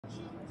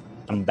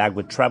I'm back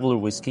with Traveller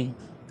Whisky.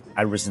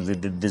 I recently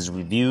did this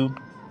review.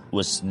 It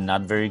was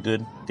not very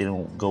good.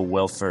 Didn't go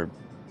well for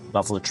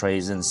Buffalo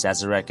Trace and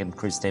Sazerac and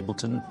Chris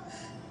Stapleton.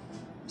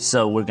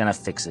 So we're gonna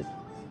fix it.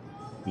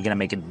 We're gonna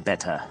make it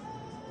better.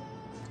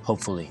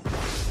 Hopefully.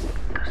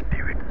 The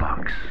spirit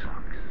box.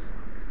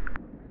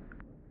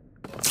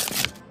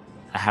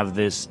 I have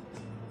this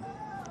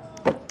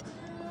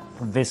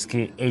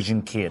Viski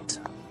Asian kit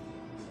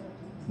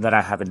that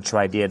I haven't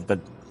tried yet, but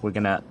we're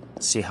gonna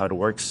see how it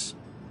works.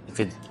 If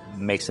it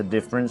makes a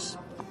difference.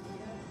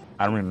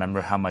 I don't remember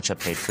how much I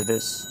paid for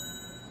this.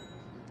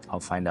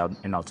 I'll find out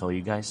and I'll tell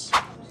you guys.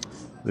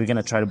 We're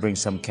gonna try to bring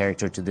some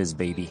character to this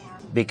baby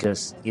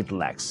because it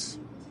lacks.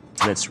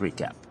 Let's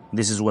recap.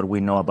 This is what we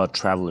know about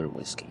Traveller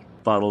Whisky.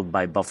 Bottled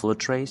by Buffalo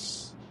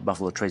Trace.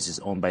 Buffalo Trace is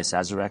owned by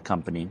Sazerac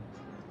Company.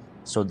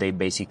 So they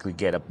basically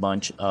get a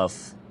bunch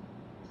of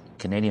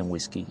Canadian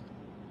whiskey,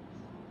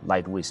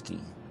 light whiskey,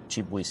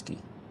 cheap whiskey.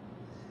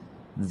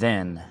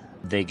 Then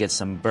they get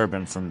some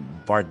bourbon from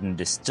Barton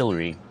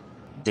Distillery.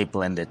 They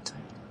blend it.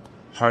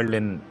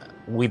 Harlan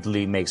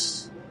Whitley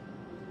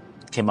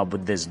came up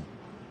with this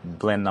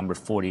blend number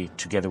 40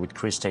 together with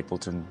Chris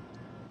Stapleton,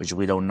 which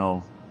we don't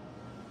know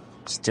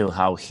still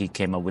how he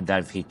came up with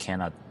that if he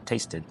cannot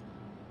taste it.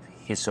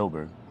 He's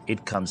sober.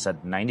 It comes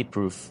at 90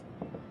 proof,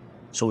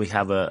 so we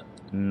have a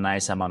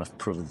nice amount of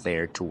proof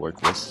there to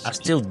work with. I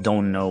still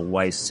don't know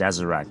why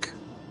Sazerac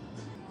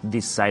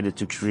decided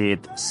to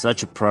create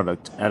such a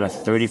product at a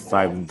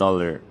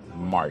 $35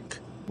 mark.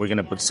 We're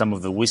gonna put some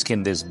of the whiskey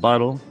in this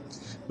bottle.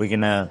 We're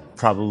gonna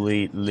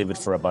probably leave it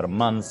for about a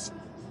month,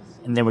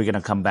 and then we're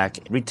gonna come back,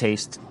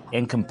 retaste,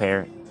 and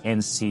compare,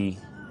 and see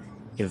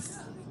if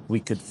we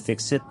could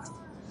fix it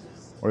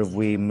or if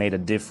we made a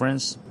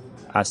difference.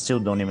 I still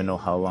don't even know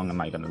how long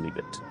am I gonna leave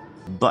it.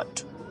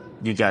 But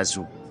you guys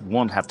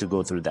won't have to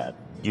go through that.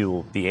 You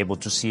will be able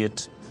to see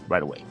it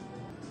right away.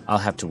 I'll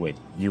have to wait.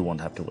 You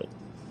won't have to wait.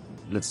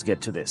 Let's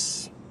get to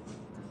this.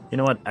 You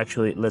know what?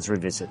 Actually, let's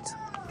revisit.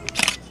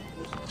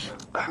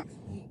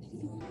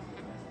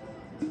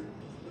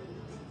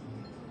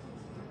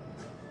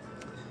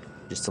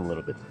 Just a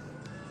little bit.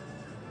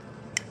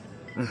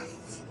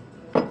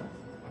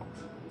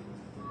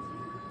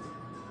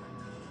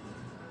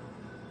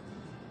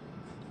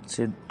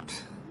 See,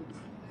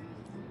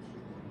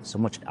 so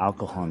much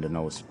alcohol in the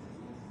nose.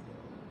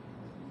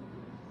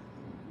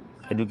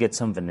 I do get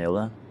some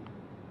vanilla,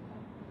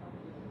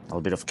 a little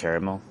bit of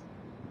caramel,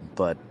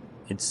 but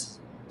it's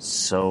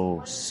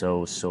so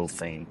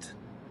faint.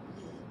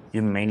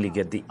 You mainly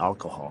get the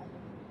alcohol.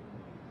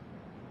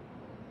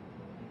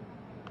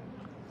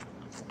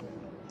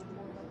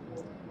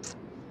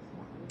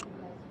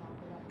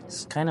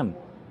 It's kind of,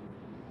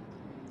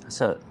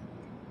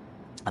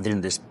 I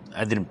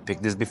didn't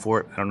pick this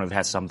before. I don't know if it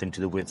has something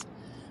to do with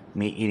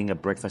me eating a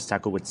breakfast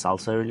taco with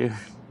salsa earlier.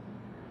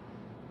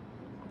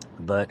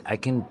 But I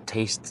can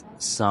taste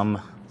some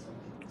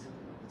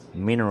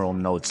mineral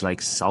notes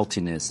like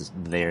saltiness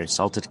there,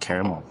 salted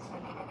caramel.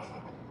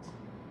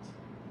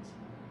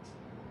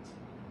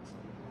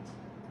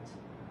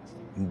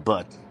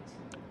 But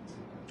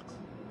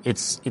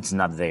it's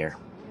not there.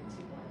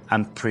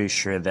 I'm pretty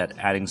sure that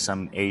adding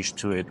some age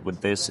to it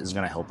with this is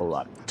gonna help a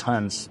lot.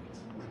 Tons.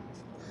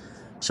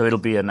 So it'll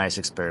be a nice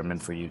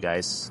experiment for you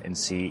guys and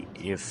see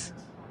if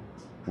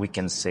we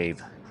can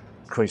save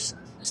Chris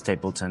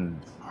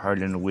Stapleton,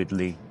 Harlan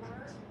Whitley,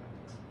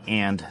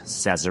 and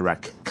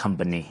Sazerac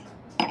Company.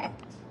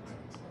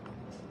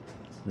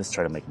 Let's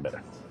try to make it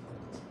better.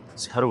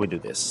 So how do we do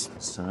this?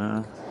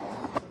 So,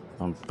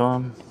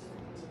 bum.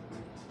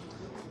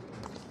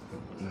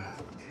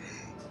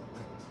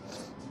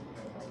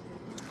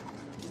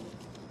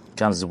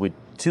 Comes with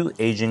 2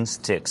 aging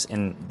sticks,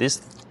 and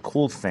this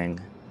cool thing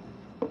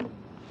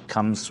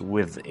comes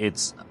with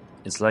it's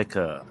like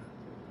a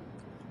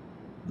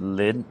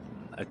lid,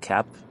 a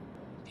cap,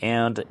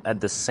 and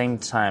at the same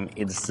time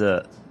it's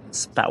the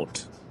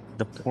spout,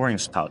 the pouring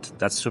spout.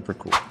 That's super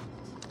cool.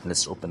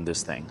 Let's open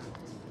this thing.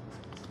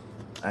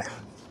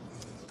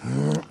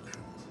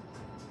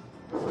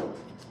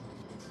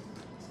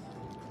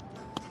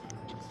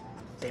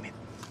 Damn it.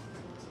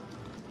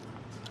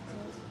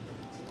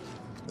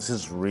 This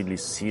is really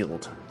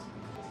sealed.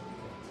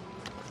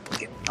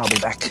 Okay, I'll be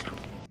back.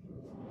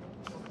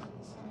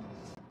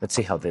 Let's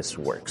see how this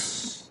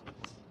works.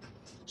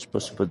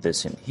 Supposed to put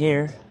this in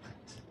here.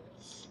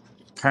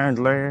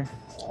 Apparently,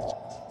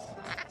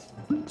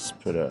 let's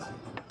put a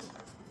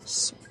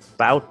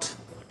spout.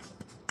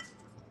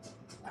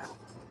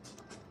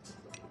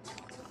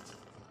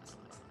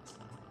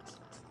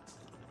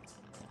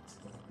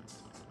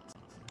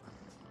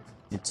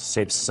 Need to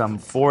save some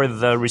for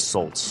the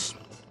results.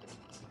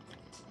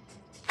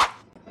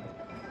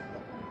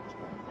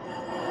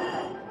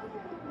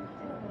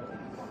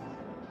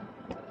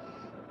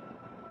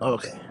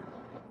 Okay.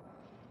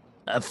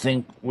 I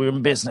think we're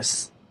in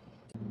business.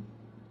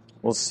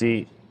 We'll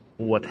see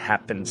what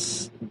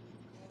happens.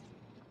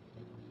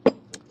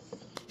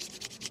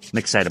 I'm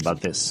excited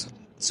about this.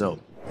 So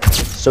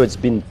it's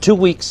been 2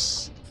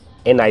 weeks,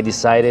 and I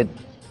decided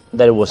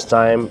that it was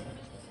time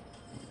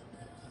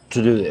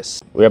to do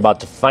this. We're about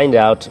to find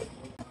out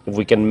if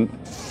we can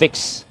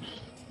fix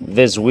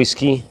this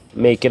whiskey,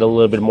 make it a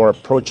little bit more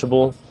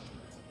approachable,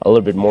 a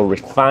little bit more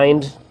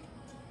refined,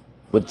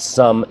 with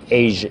some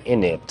age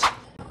in it.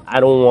 I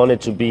don't want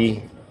it to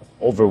be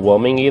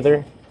overwhelming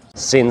either,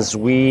 since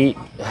we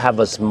have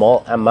a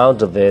small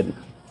amount of it,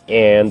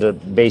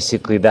 and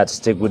basically that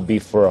stick would be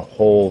for a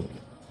whole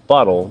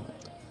bottle.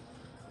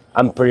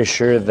 I'm pretty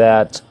sure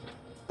that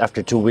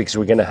after 2 weeks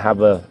we're gonna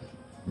have a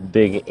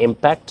big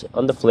impact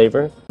on the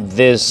flavor.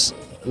 This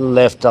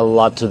left a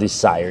lot to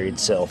desire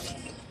itself,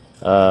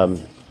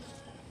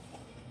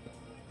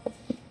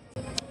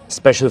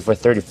 especially for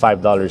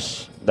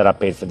 $35 that I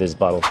paid for this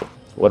bottle.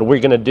 What we're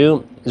gonna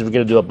do is we're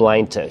gonna do a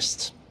blind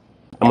test.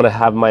 I'm gonna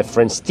have my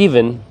friend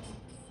Steven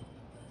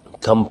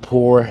come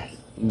pour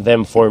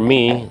them for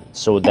me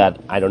so that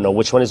I don't know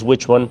which one is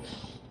which one,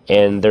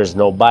 and there's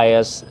no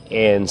bias,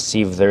 and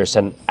see if there's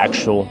an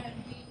actual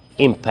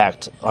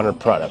impact on our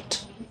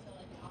product.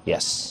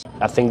 Yes,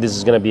 I think this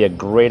is going to be a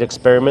great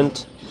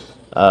experiment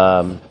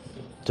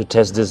to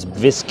test this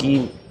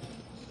Viski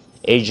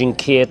aging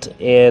kit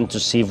and to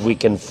see if we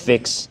can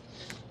fix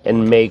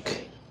and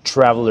make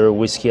Traveller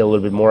Whisky a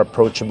little bit more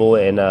approachable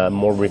and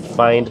more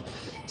refined.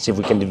 See if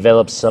we can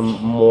develop some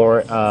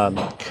more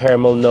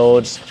caramel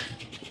notes,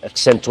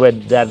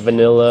 accentuate that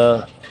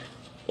vanilla,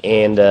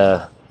 and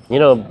you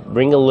know,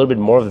 bring a little bit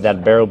more of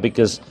that barrel,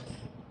 because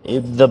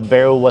the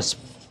barrel was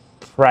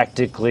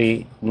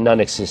practically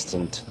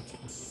non-existent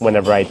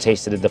whenever I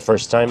tasted it the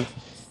first time,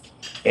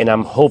 and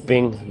I'm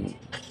hoping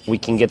we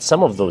can get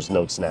some of those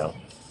notes now.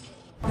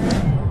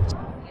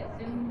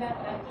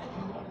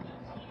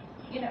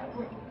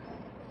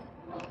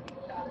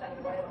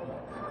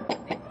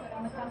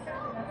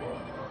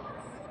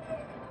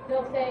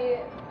 They'll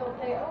say,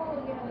 oh,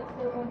 you know, it's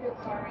still going to a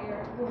party,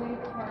 or we're going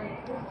to a party,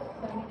 so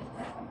we just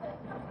have something,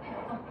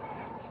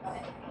 about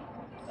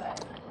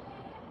it.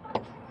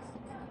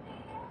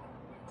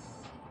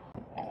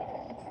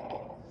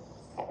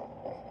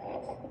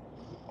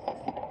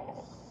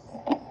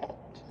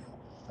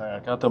 But I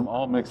got them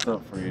all mixed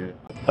up for you.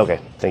 Okay,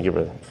 thank you,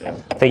 brother. Yeah.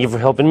 Thank you for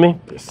helping me.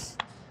 Yes.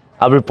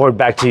 I'll report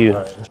back to you.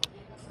 Right.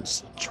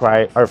 Let's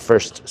try our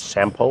first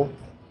sample.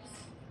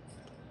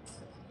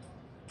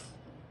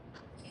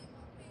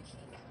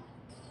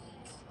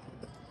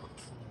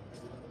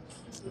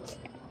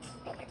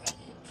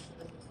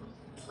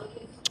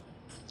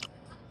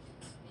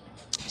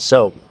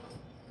 So,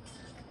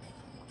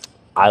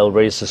 I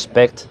already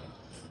suspect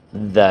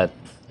that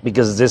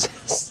because this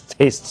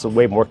tastes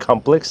way more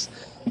complex,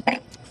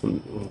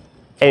 and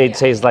it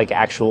tastes like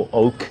actual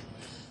oak,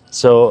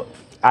 so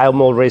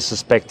I'm already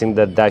suspecting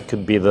that that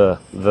could be the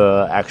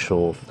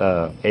actual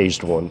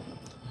aged one.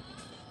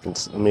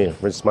 Let me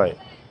rinse my.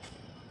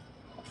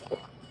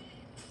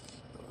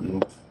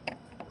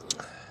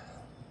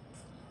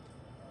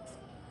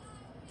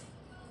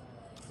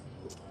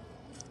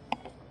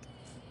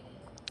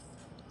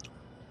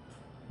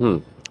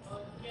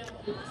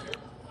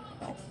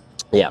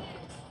 Yeah,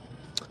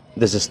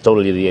 this is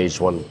totally the aged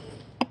one.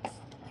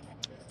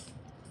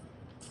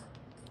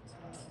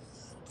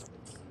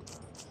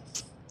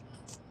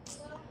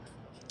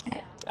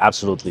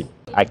 Absolutely,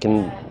 I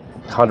can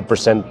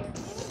 100%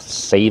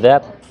 say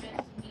that.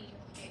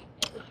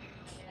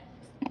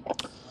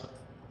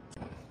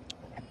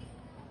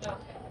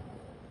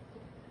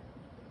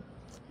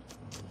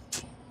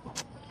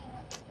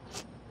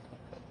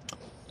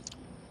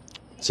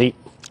 See,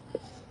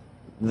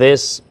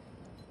 this,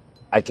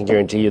 I can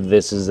guarantee you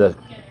this is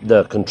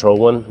the control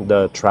one,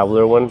 the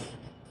Traveller one.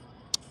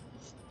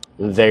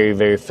 Very,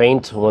 very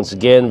faint. Once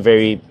again,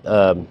 very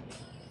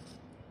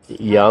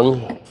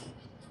young.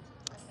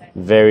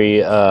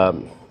 Very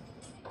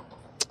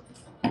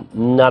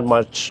not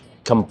much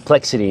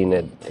complexity in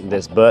it, in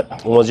this,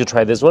 but once you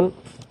try this one,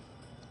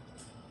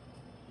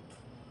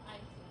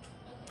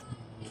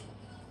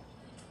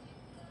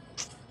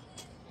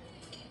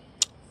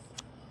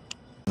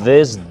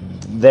 this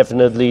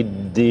definitely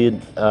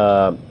did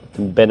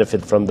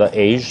benefit from the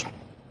age.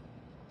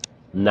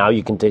 Now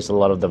you can taste a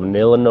lot of the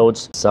vanilla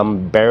notes,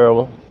 some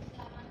barrel.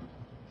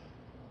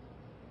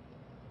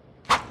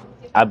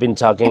 I've been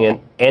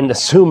talking and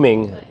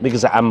assuming,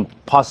 because I'm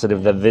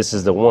positive that this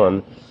is the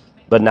one,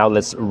 but now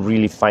let's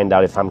really find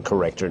out if I'm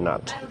correct or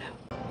not.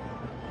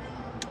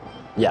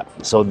 Yeah,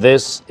 so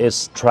this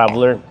is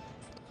Traveller.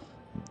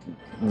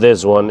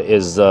 This one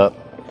is the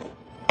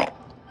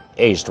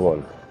aged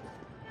one.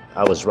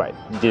 I was right,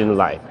 didn't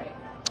lie.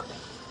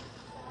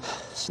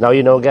 So now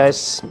you know,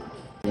 guys,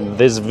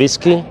 this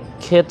Viski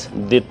kit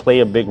did play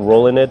a big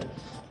role in it.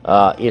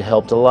 It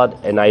helped a lot,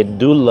 and I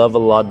do love a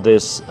lot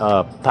this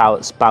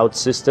spout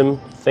system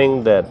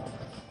thing that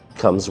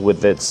comes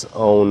with its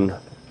own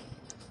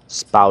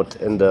spout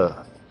and the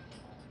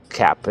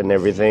cap and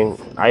everything.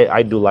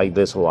 I do like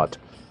this a lot.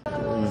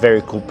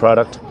 Very cool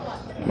product.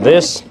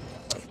 This,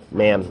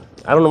 man,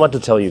 I don't know what to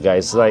tell you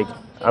guys. Like,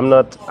 I'm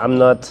not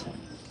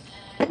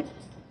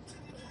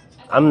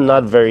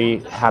very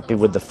happy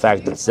with the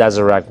fact that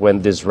Sazerac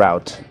went this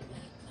route.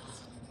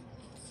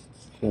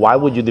 Why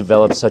would you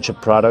develop such a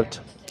product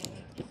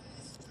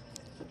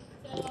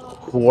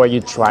who are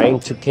you trying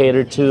to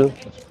cater to?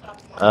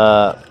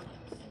 I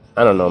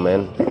don't know,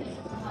 man.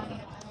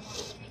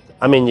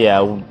 I mean, yeah,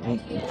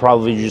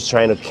 probably just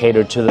trying to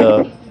cater to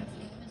the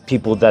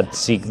people that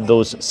seek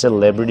those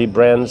celebrity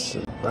brands.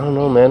 I don't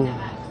know, man.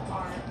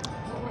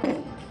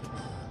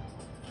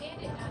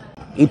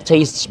 It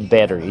tastes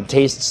better. It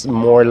tastes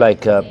more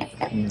like a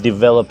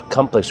developed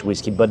complex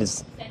whiskey, but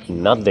it's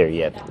not there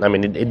yet. I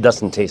mean, it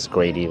doesn't taste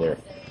great either.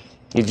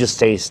 It just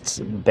tastes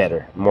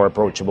better, more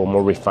approachable,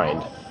 more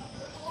refined.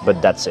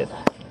 But that's it.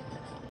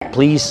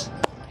 Please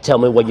tell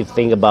me what you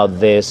think about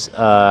this.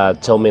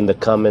 Tell me in the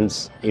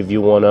comments if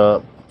you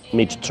want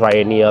me to try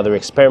any other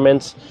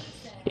experiments.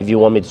 If you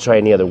want me to try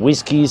any other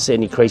whiskeys,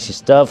 any crazy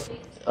stuff.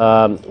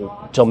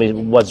 Tell me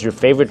what's your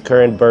favorite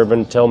current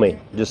bourbon. Tell me.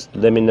 Just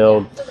let me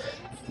know.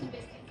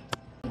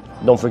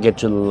 Don't forget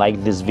to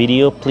like this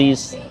video,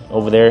 please,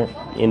 over there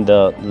in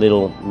the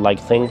little like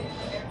thing.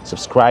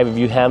 Subscribe if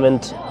you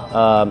haven't,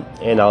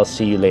 and I'll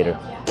see you later.